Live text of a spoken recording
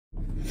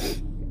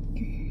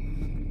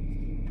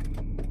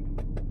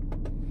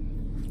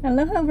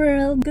Aloha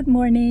world, good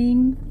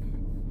morning.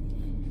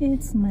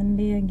 It's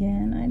Monday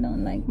again. I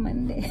don't like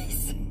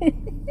Mondays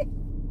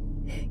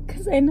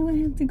because I know I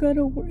have to go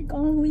to work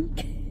all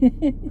week.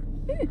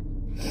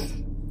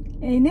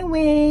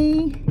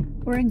 Anyway,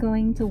 we're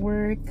going to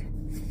work.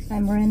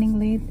 I'm running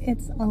late.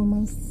 It's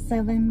almost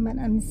 7, but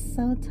I'm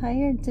so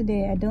tired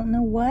today. I don't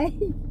know why.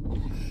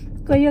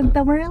 Kuyog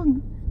the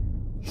world.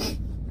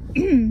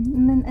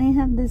 And then I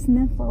have the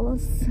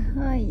sniffles.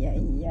 Ay,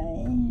 ay,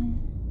 ay.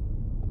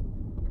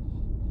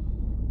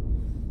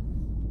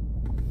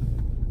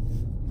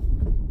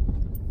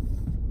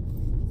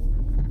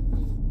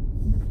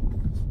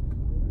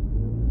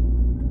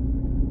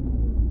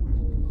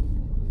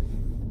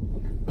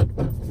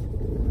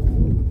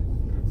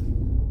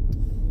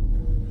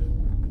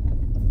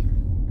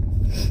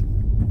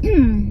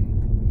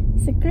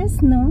 Si Chris,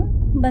 no?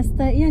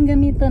 Basta iyang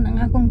gamiton ang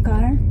akong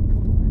car.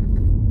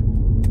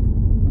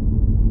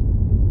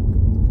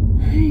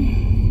 Ay,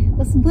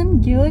 usbon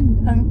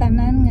gyud ang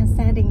tanan nga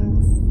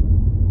settings.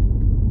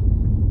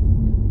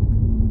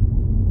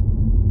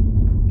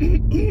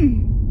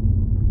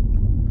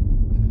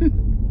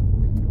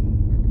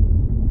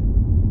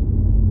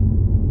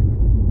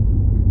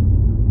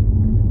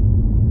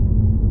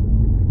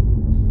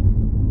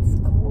 It's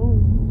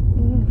cold.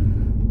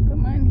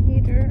 Come on,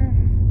 heater.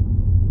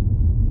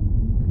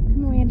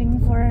 I'm waiting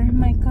for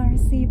my car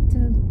seat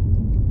to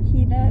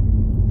heat up.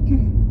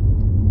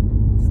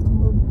 It's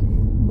cold.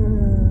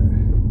 Brr.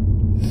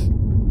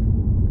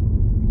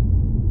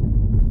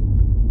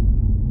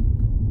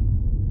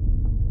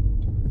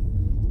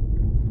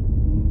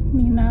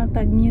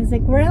 Minatag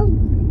music world.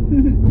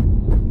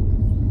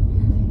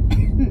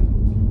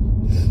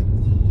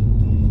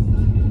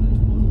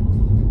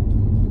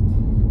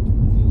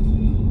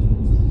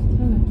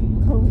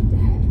 Cold.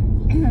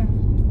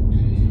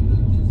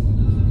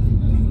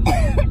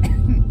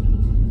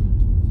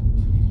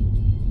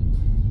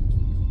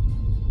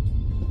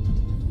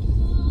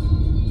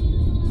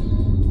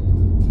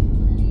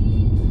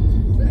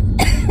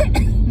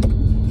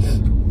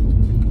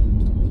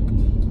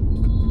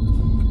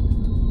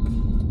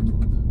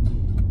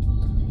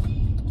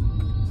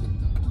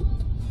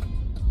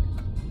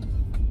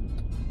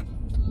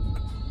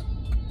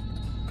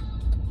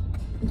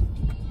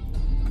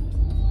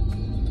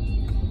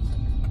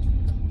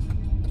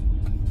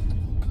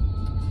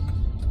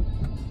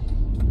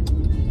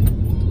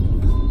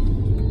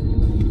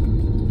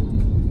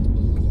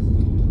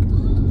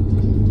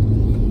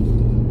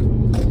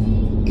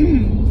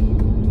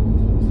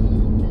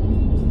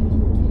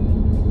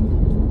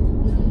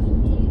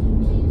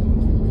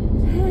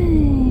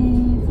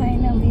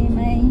 Finally,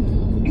 my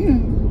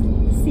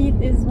seat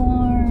is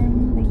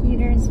warm. The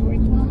heater is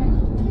working.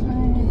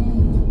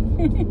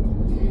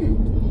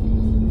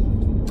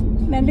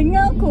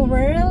 Nalingaw ko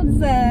world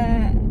sa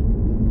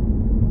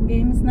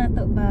games na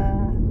to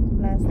ba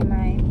last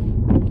night.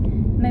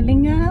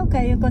 Nalingaw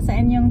kayo ko sa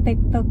inyong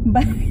TikTok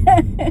ba?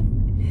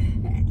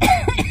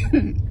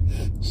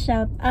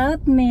 Shout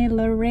out ni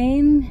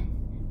Lorraine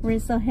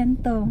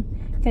Risohento.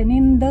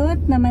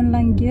 Kanindot naman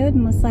lang gyud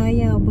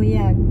musaya o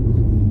buyag.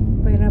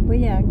 Para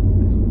buyag.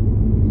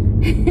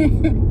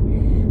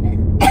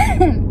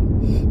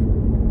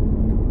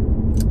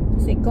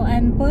 Si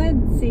Koan pod,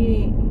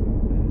 si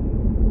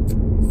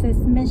Sis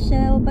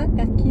Michelle ba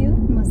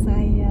ka-cute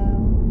musaya.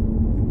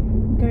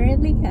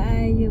 Girly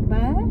kaayo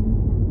ba?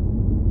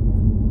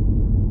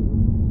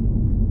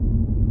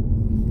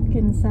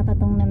 Kinsa pa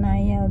tong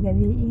nanayaw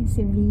gabi, si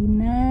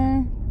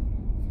Vina,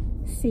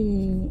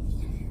 si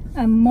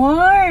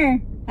Amor,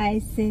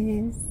 ay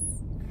sis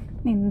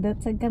nindot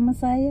sa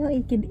kamasayo,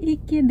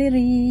 ikid-ikid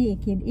diri,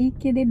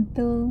 ikid-ikid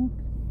dito.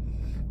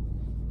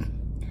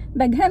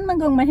 Daghan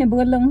man kong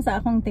mahibulong sa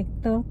akong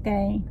TikTok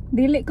kay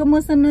dili ko mo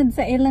sunod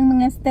sa ilang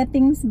mga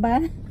steppings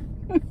ba.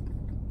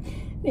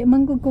 Di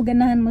man ko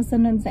ganahan mo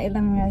sunod sa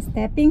ilang mga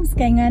steppings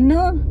kay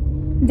ngano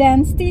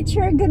dance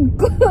teacher good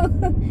ko.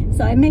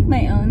 So I make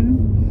my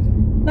own.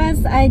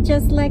 Plus, I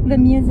just like the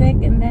music,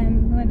 and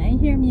then when I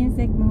hear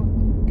music mo,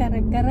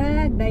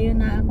 karag-karag, dayo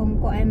na akong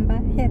kuan ba,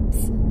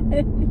 hips.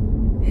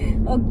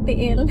 Og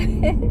tiil.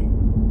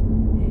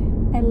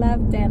 I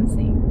love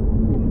dancing.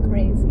 I'm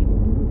crazy.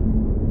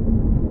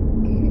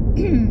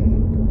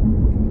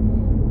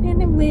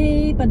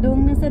 Anyway,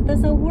 padung na sa ta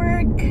sa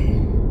work.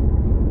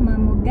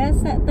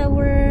 Mamugasa ta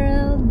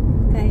world.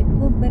 Kay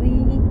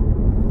Pubri.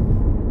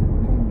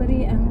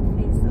 Pubri ang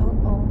face.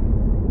 Oh.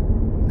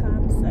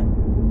 Cops at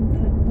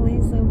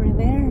place over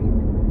there.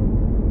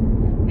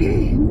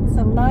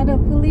 It's a lot of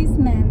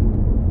policemen.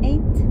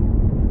 8.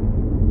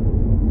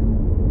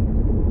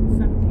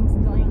 Something's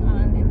going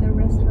on in the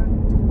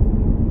restaurant.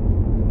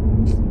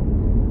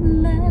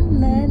 La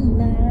la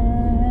la.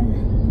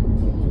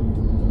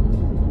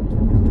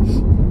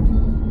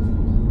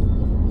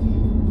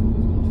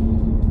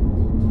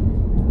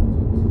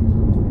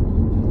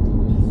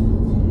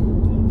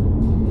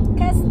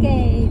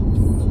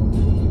 Cascades.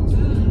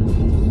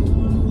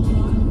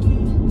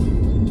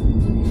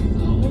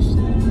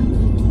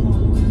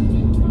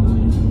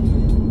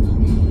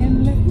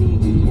 And let me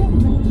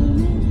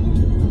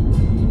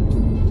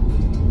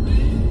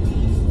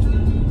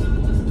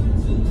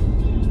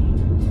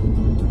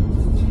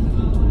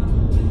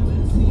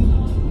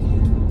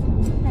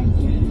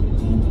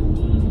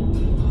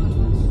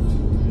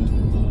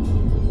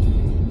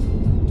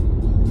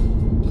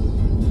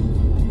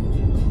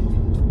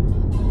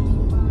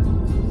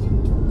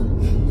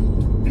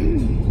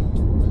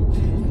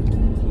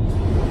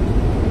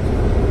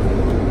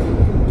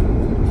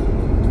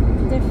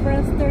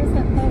defroster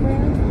sa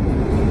towel.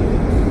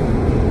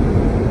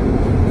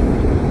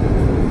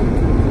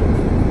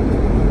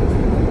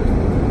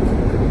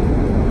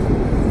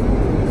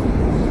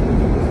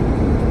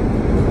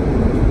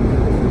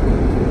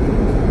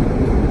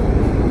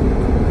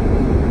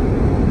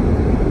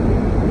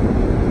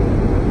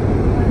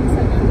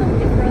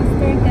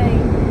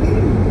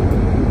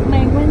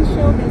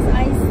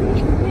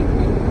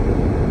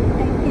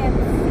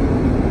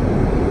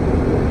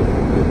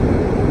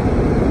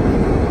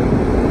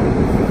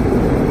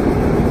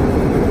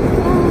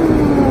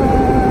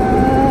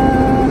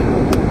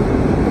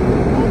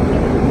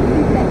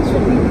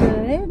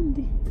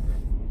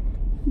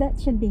 That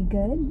should be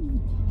good.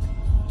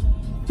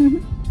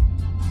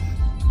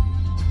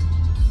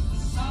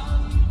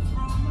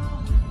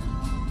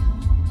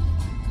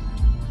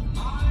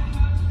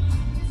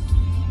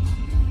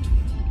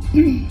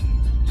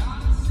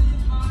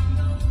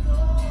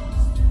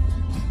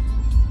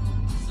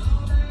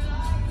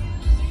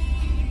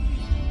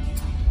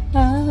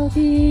 I'll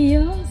be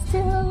yours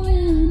till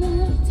in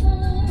a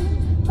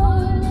time.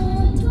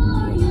 I'll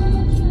adore you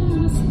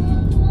just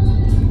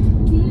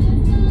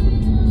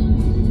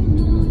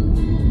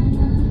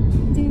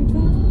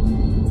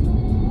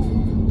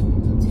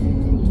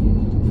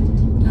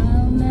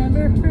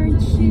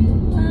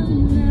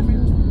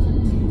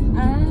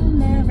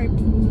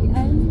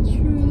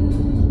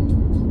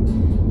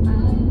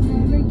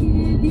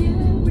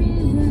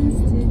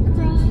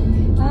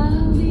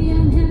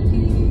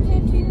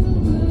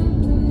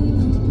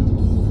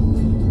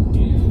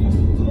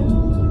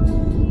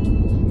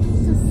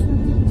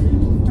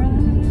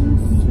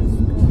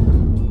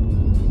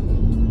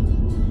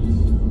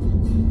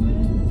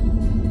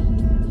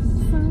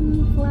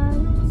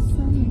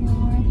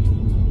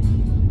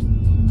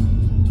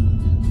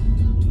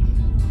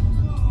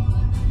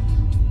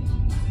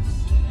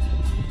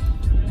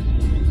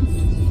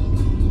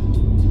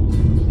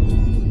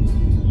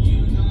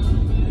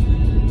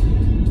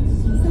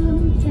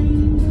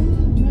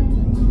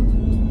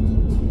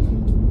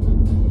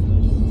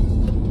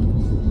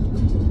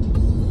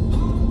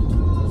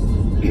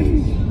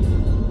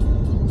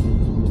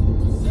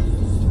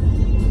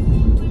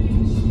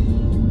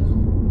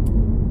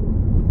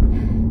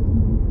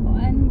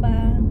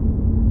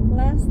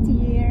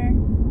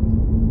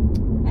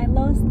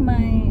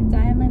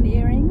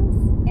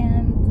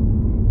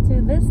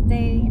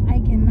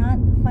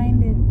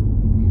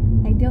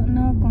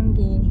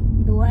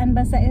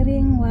sa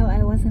earring while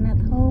I wasn't at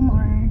home,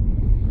 or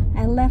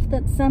I left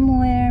it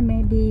somewhere,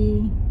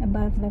 maybe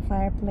above the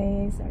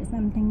fireplace or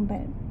something,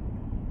 but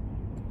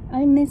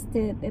I missed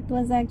it. It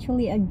was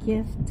actually a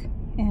gift,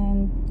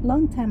 and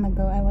long time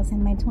ago. I was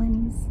in my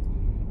 20s.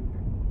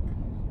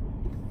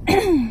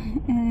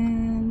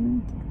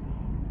 And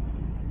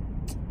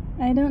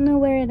I don't know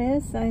where it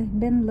is. I've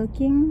been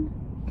looking.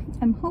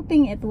 I'm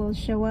hoping it will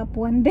show up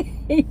one day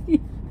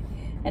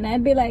and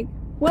I'd be like,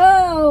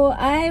 whoa,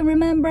 I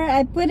remember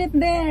I put it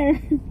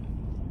there.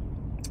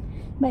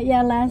 But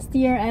yeah, last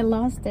year I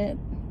lost it,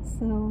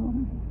 so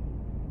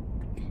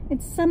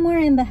it's somewhere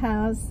in the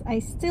house. I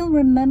still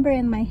remember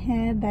in my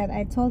head that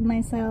I told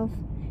myself,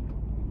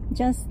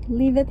 just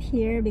leave it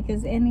here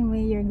because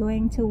anyway you're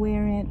going to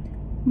wear it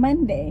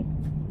Monday,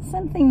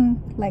 something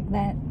like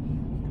that.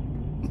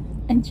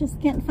 I just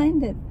can't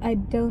find it. I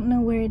don't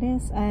know where it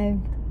is.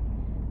 I've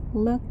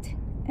looked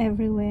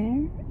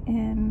everywhere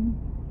and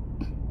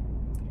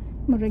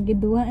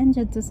muragiduaan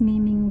dyan tos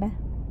miming ba.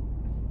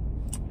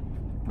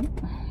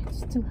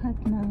 It's too hot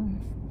now.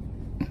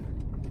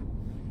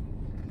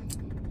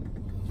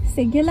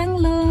 Sige lang,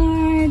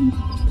 Lord.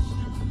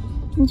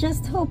 I'm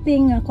just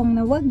hoping kung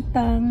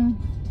nawagtang,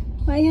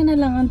 ayun na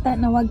lang unta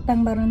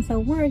nawagtang baron sa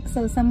work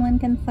so someone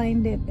can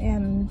find it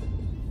and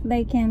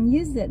they can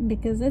use it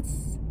because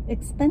it's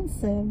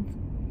expensive.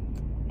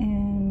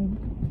 And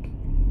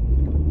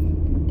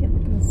get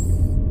this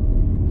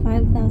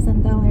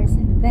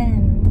 $5,000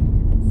 then.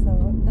 So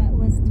that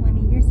was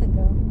 20 years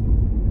ago.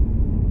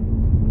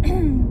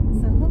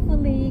 So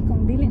hopefully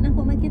kung dili na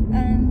ko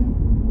makitaan,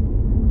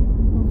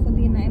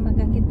 hopefully na ay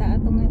magakita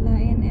atong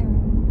alain and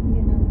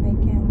you know they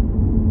can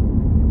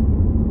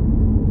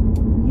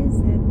use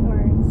it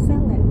or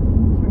sell it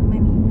for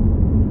money.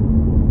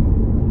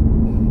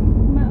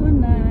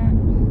 Mauna,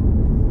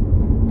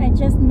 I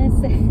just miss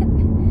it.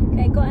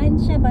 Kay koan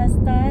siya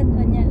bastad,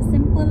 anya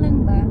simple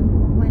lang ba?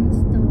 One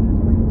stone.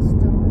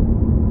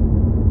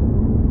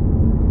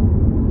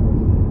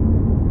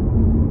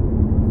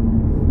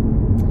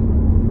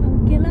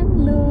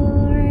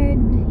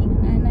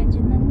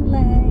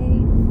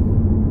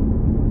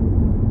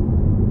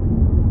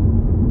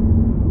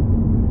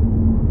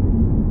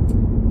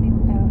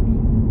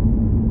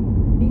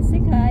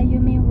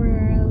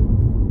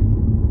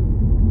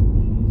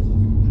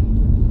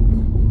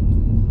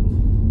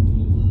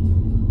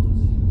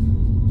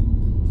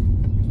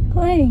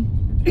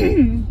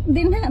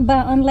 Dinha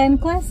ba online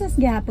classes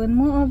gapon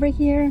mo over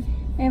here?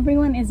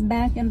 Everyone is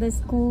back in the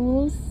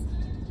schools.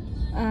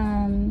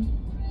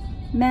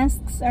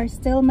 Masks are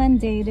still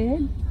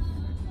mandated.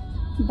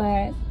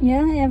 But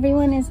yeah,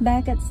 everyone is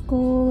back at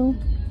school.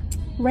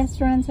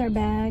 Restaurants are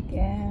back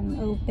and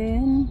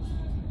open,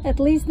 at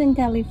least in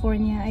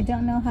California. I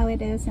don't know how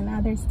it is in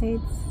other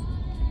states.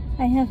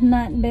 I have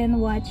not been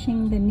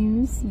watching the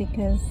news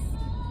because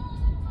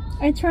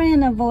I try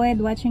and avoid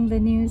watching the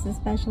news,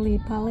 especially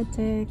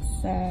politics,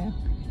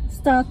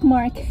 stock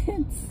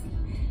markets.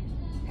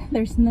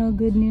 There's no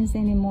good news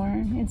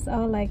anymore. It's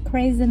all like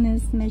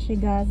craziness,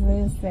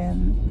 meshigazes,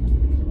 and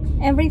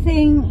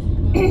everything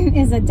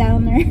is a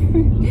downer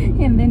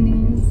in the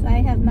news.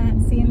 I have not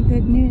seen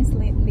good news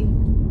lately.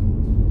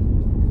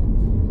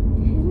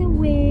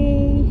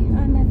 Anyway,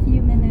 I'm a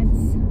few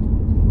minutes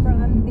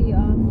from the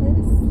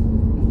office.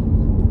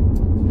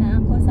 Na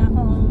ako sa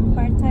akong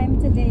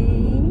part-time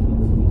today.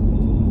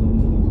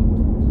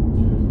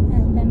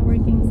 I've been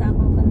working sa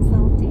akong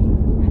consulting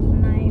at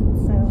night,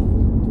 so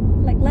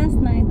like last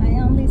night I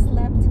only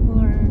slept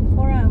for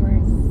 4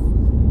 hours.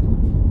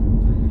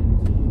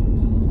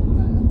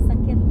 Ang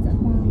sakit sa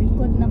akong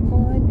likod na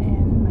pod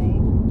and my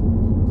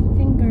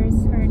fingers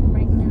hurt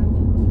right now.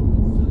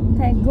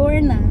 Kay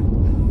Gorna,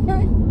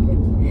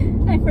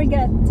 I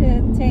forgot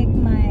to take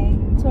my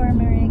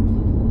turmeric.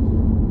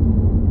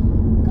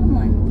 Come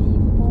on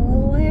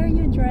people, why are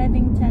you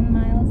driving 10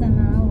 miles an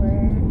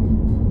hour?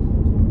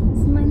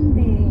 It's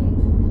Monday.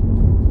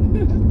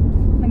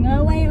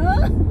 Nangaway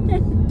oh.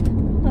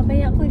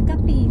 Pabaya ko'y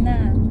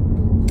kapina.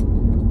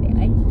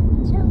 Ay,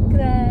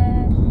 chakra.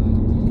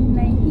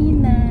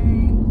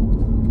 Hinay-hinay.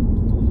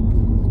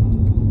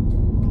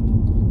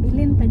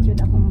 Bilin pa dyan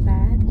akong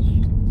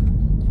badge.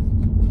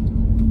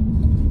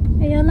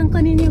 Ayaw lang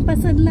ko ninyo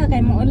pasadla kay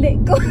mauli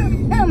ko.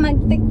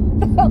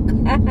 Mag-tiktok.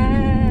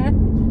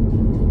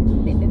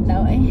 Hindi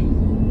daw eh.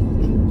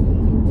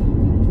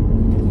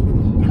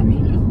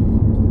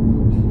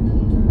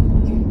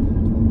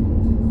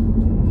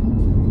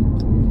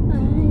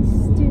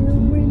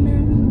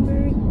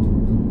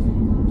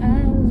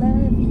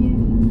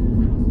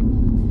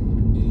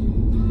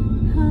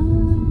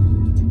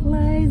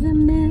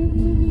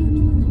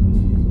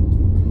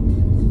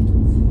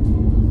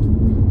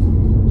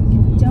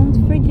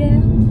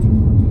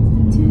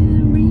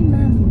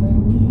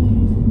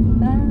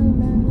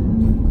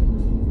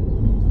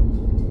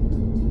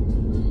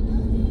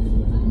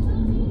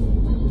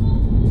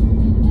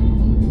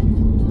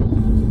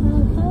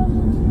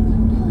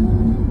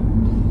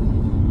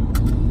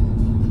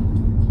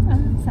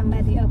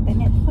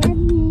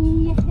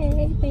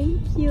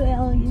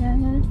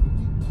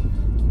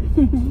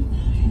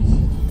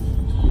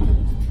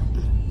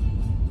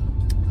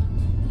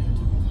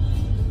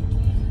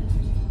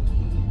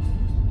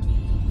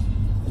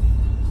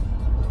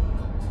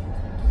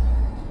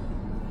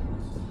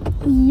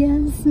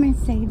 Yes,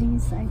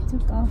 Mercedes, I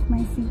took off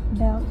my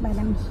seatbelt but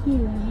I'm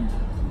here.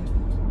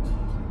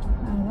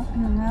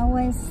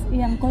 Nangaway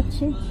iyang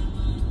kotse.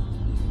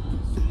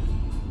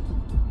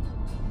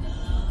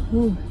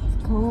 Ooh, it's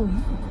cold.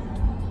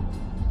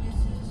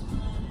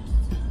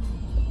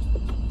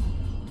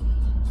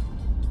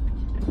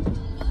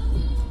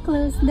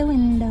 Close the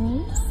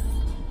windows.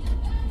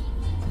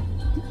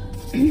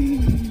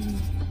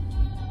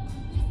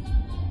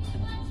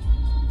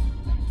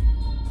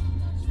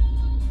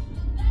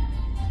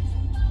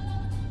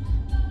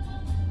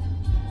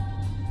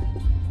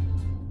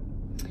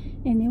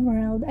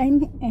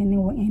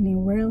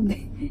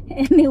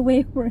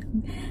 Anyway,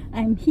 world,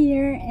 I'm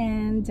here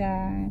and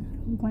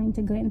I'm going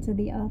to go into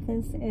the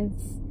office.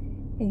 It's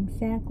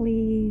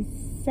exactly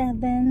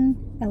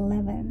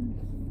 7:11.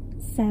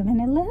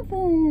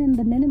 7-Eleven,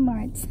 the mini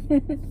marts.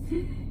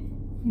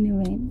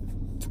 Anyway,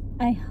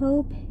 I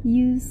hope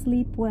you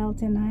sleep well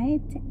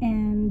tonight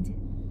and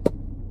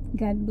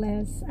God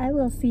bless. I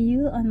will see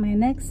you on my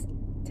next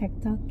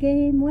TikTok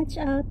game. Watch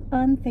out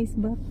on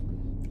Facebook.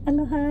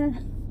 Aloha.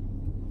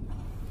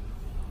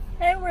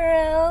 Hi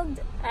world.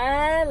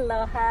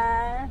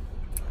 Aloha.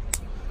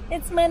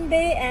 It's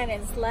Monday and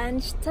it's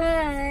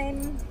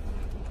lunchtime.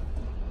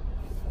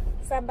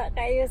 Saba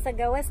kayo sa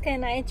gawas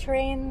kay na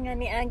i-train nga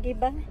ni Agi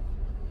ba?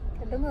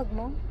 Kadungog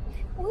mo?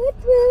 Woot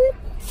woot.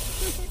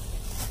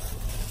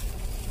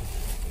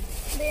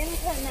 Diyan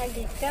ka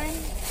nagikan.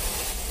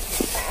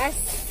 Taas.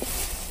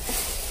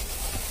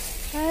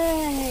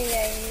 Ay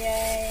ay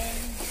ay.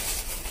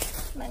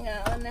 Mga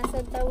ona sa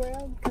the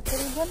world.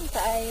 Katulban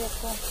kaayo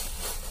ko.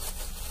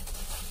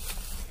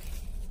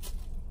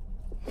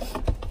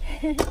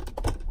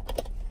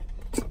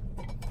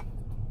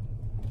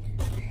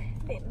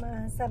 Di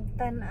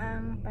masabtan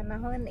ang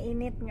panahon,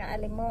 init nga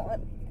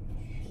alimuot.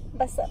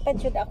 Basa pa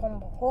jud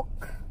akong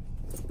buhok.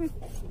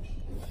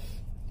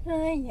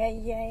 Ay ay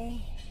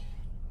ay.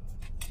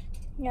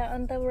 Nga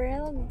on the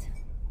world.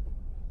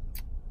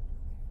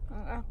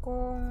 Ang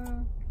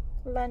akong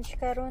lunch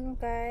karon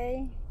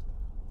kay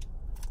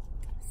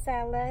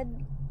salad,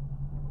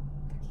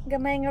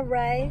 gamay nga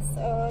rice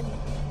o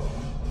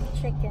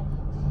chicken.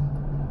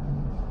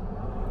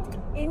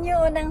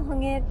 Inyo unang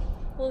hungit,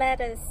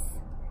 lettuce,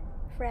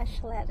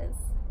 fresh lettuce.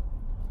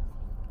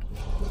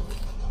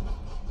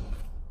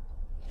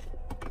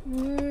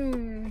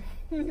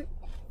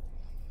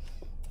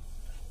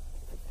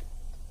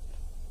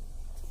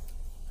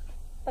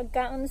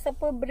 Pagkaon sa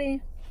pobre.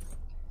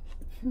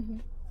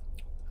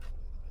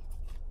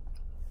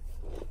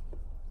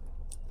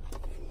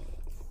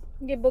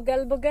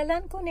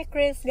 Gibugal-bugalan ko ni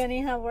Chris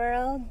ganiha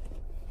world.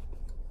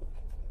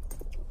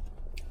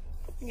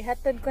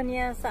 Gihatod ko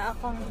niya sa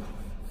akong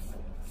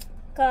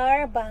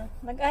car ba.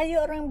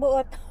 Nag-ayo rang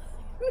buot.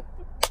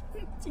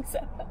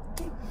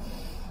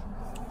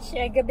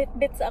 Siya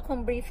gabit-bit sa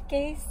akong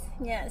briefcase.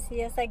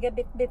 Siya sa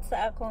gabit-bit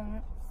sa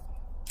akong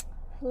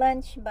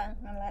lunch ba.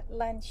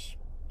 Lunch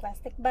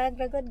plastic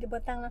bag ragod.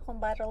 Gibutang akong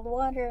bottled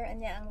water.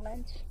 Anya ang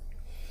lunch.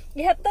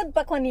 Gihatod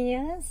pa ko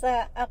niya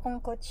sa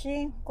akong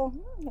kotse. Kung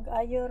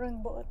nag-ayo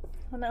rang buot.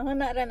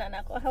 Huna-huna ra na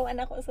ako.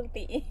 Hawan ako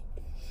sulti.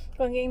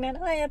 Kung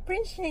gingnan, I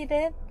appreciate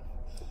it.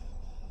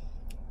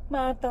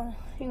 Mato,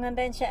 yung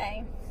din siya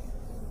ay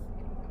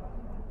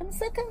ano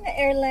sa kang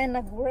airline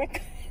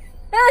nag-work?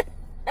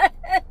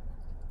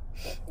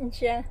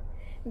 Siya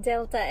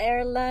Delta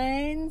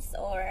Airlines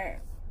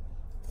or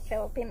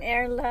Philippine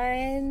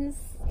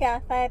Airlines,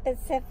 Cathay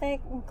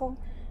Pacific.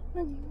 Kung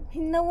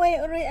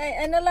hinaway uri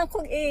ay ano lang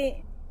kung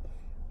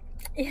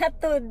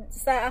ihatod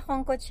sa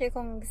akong kotse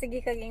kung sige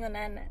kagingon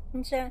ana.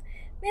 Siya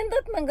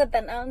nindot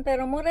manggutan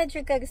pero mura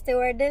jud kag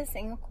stewardess.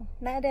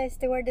 Nada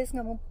stewardess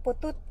nga mo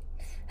putot.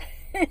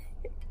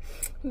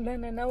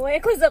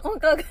 Nananaway ko sa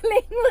kong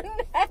kagalingon.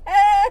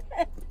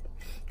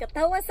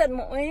 Katawasan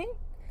mo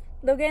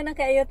dugay na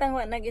kayo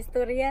tangwa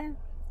nag-istorya.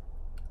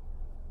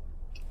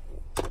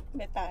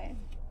 Betay.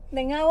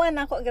 Nangawan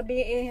ako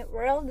gabi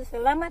world.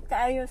 Salamat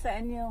kaayo sa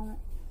inyong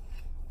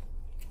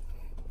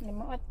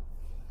limuot.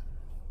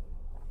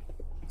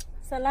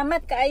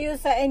 Salamat kaayo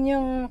sa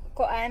inyong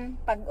kuan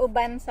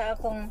pag-uban sa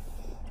akong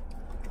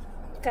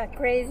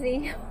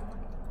ka-crazy.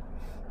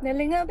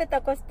 Nalingaw bit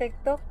ako sa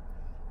TikTok.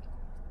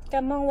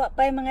 Kamong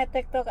wapay mga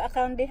TikTok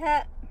account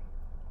diha.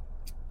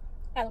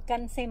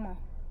 Alkansi mo.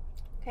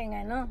 Kaya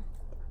nga no.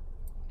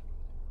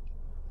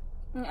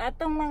 Ang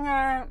atong mga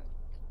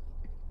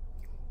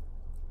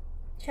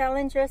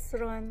challenges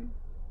ron,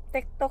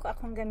 TikTok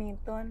akong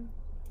gamiton.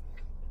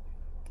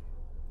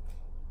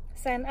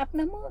 Sign up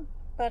na mo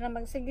para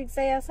magsigig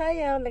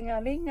saya-sayaw,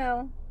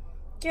 lingaw-lingaw.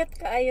 Cute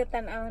kaayo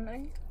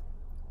tan-awon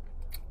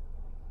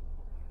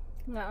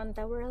nga on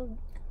the world.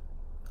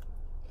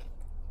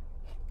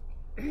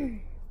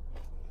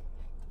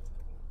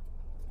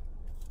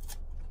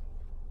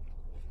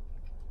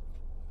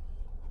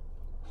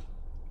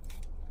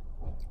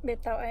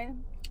 Bitaw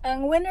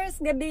ang winners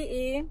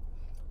gabi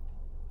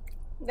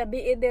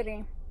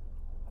diri.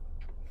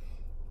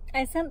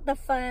 I sent the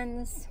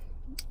funds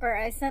or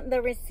I sent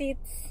the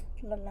receipts.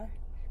 Lala,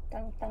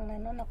 tang na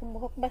nun akong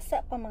buhok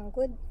basa pa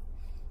manggod.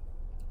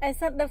 I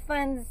sent the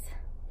funds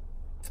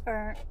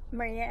or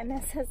Mariana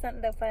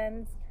sent the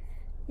funds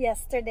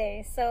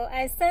yesterday. So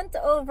I sent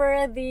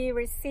over the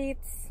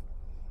receipts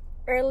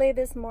early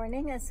this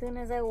morning as soon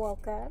as I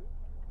woke up.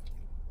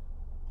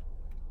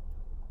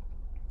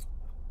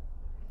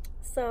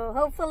 So,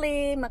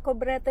 hopefully,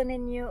 makobra to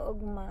ninyo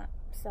og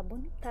sa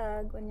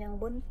buntag,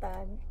 unyang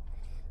buntag.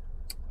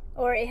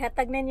 Or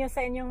ihatag ninyo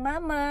sa inyong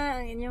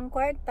mama ang inyong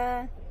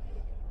kwarta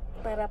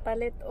para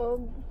palit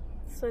og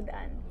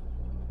sudan.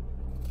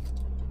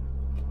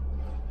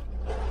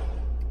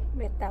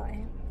 Bitaw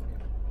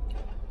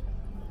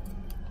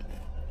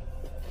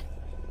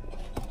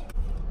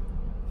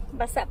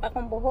Basa pa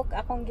akong buhok,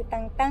 akong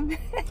gitangtang.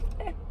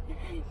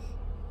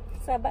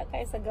 Saba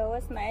kay sa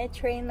gawas na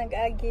train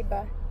nag-agi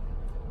ba.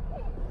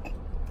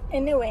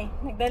 Anyway,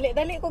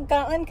 nagdali-dali kong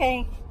kaon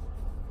kay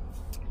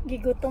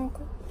gigutom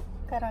ko.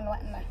 Karon wa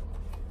na.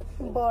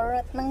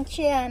 Borat ng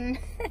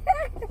tiyan.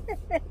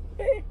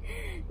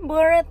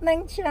 Borat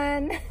ng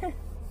tiyan.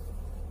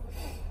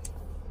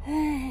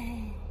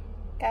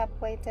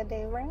 Kapoy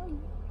today round.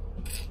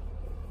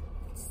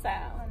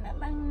 Sao na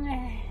lang.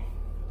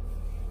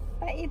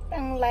 Pait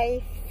ang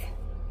life.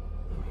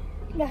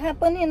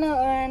 Gahapon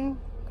hinoon,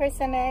 Chris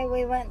and I,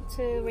 we went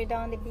to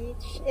Redondo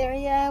Beach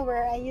area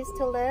where I used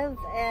to live,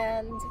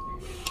 and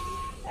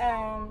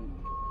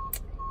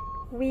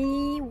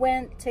we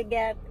went to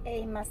get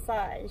a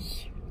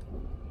massage.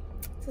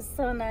 It was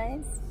so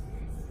nice.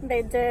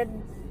 They did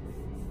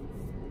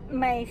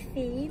my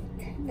feet,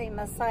 they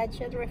massaged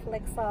it,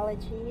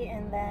 reflexology,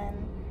 and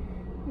then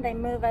they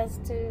moved us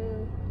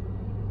to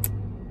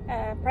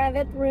a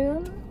private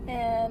room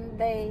and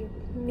they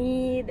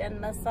knead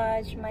and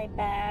massage my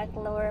back,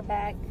 lower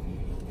back.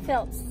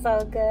 Felt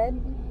so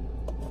good.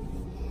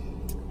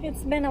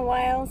 It's been a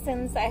while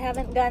since I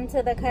haven't gone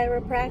to the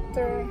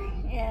chiropractor,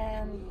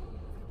 and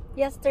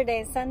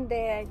yesterday,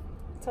 Sunday, I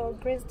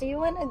told Chris, do you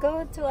want to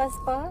go to a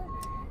spa?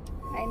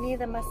 I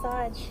need a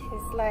massage.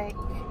 He's like,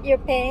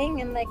 you're paying?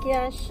 I'm like,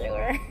 yeah,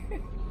 sure.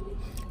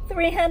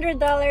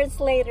 $300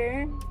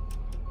 later.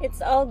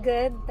 It's all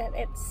good, but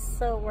it's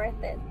so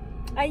worth it.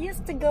 I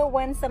used to go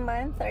once a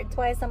month or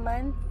twice a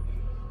month.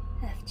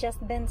 I've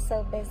just been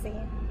so busy.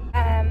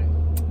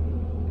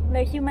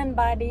 The human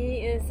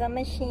body is a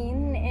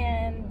machine,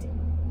 and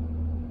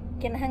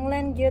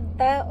kinahanglan gyud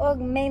ta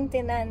og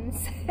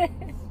maintenance.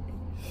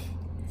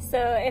 So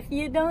if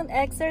you don't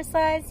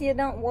exercise, you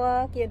don't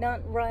walk, you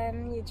don't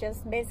run, you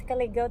just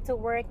basically go to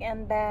work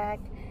and back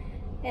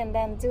and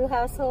then do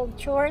household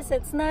chores,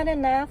 it's not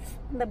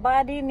enough. The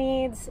body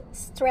needs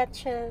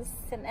stretches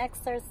and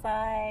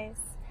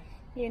exercise.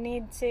 You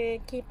need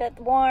to keep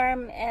it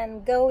warm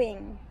and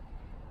going.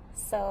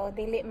 So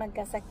dili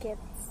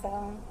magkasakit.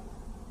 So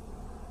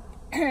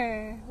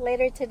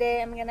later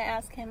today, I'm gonna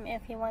ask him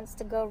if he wants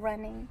to go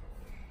running.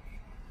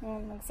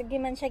 Magsige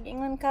man siya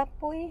ingon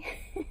kapoy.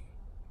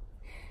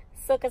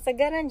 So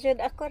kasagaran jud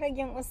ako ra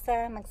yung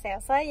usa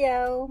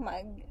magsayaw-sayaw,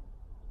 mag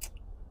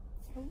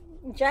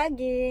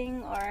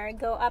jogging or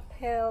go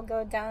uphill,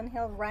 go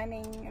downhill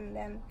running, and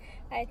then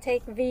I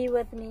take V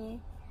with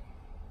me.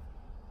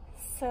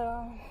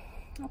 So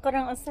ako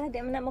rang usa di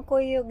man na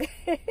makuyog.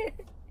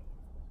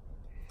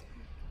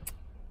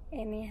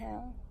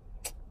 Anyhow,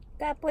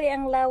 kapoy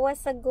ang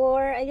lawas sa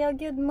gore. Ayaw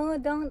gyud mo,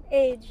 don't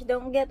age,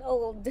 don't get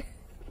old.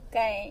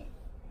 Kay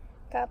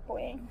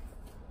kapoy,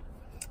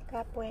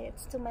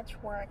 it's too much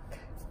work.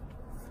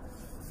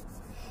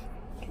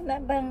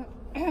 Kana bang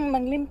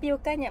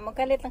maglimpyo ka niya,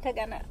 makalit lang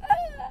kagana.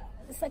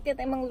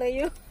 Sakit ay mang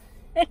layo.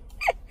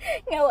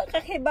 Ngawa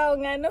kakibaw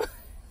nga no.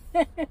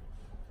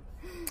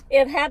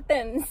 It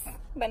happens.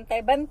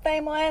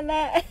 Bantay-bantay mo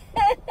ana.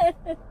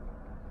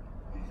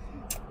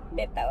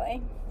 Bitaw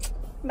ay.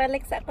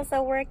 Balik sa ako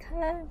sa work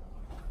ha.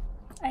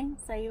 Ay,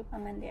 sayo pa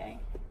man di ay.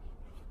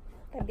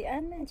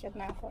 Tabian na, joke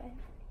na ako ay.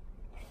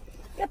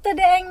 Kato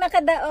di ang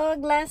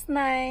nakadaog last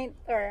night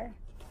or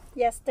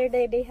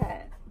yesterday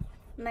diha.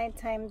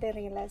 Nighttime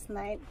diri last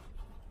night.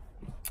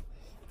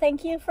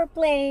 Thank you for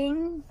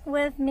playing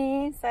with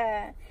me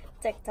sa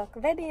TikTok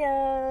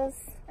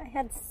videos. I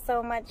had so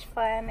much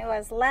fun. I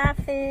was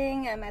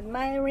laughing. I'm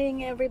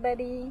admiring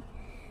everybody.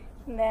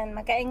 And then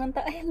makaingon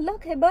ta, ay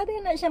look, hey body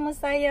na siya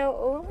masayaw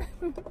oh.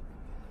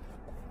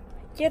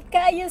 Cute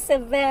kayo si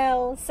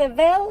Vel. Si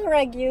Vel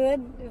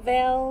Ragyud.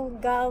 Vel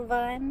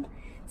Galvan.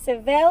 Si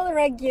Vel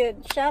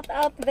Ragyud. Shout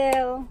out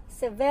Vel.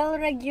 Si Vel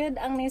Ragyud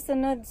ang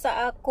nisunod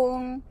sa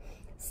akong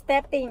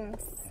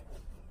steppings.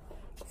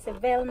 Si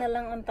Vel na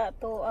lang unta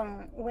to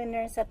ang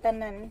winner sa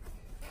tanan.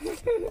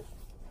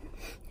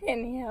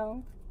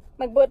 Anyhow,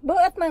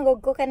 magbuot-buot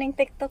manggug ko kaning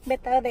TikTok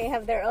bitaw. They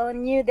have their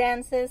own new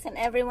dances and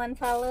everyone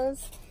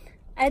follows.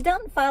 I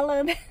don't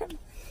follow them.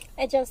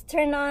 I just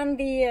turn on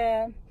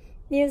the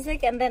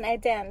music and then I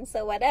dance.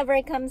 So whatever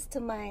comes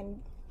to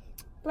mind.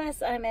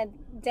 Plus I'm a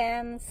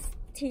dance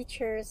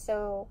teacher,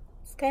 so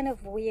it's kind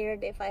of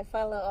weird if I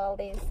follow all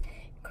these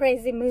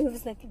crazy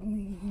moves like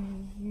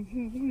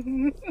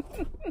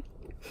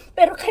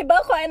pero kay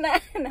ba ko ana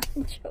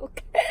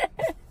joke.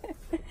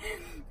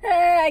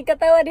 Ay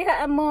katawa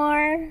diha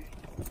amor.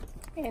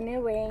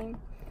 Anyway,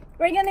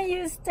 we're gonna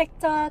use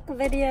TikTok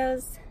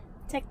videos,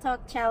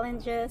 TikTok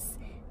challenges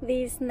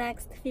these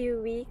next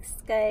few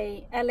weeks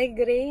kay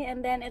Alegre,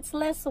 and then it's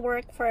less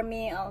work for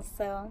me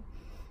also.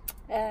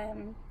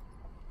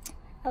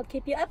 I'll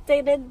keep you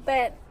updated,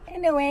 but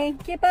anyway,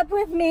 keep up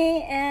with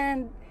me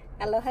and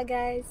aloha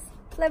guys.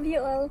 Love you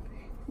all.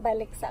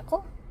 Balik sa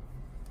ako.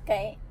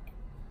 Kay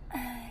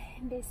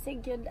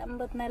basic yun,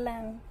 ambot na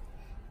lang.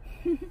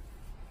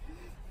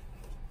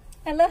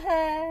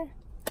 Aloha!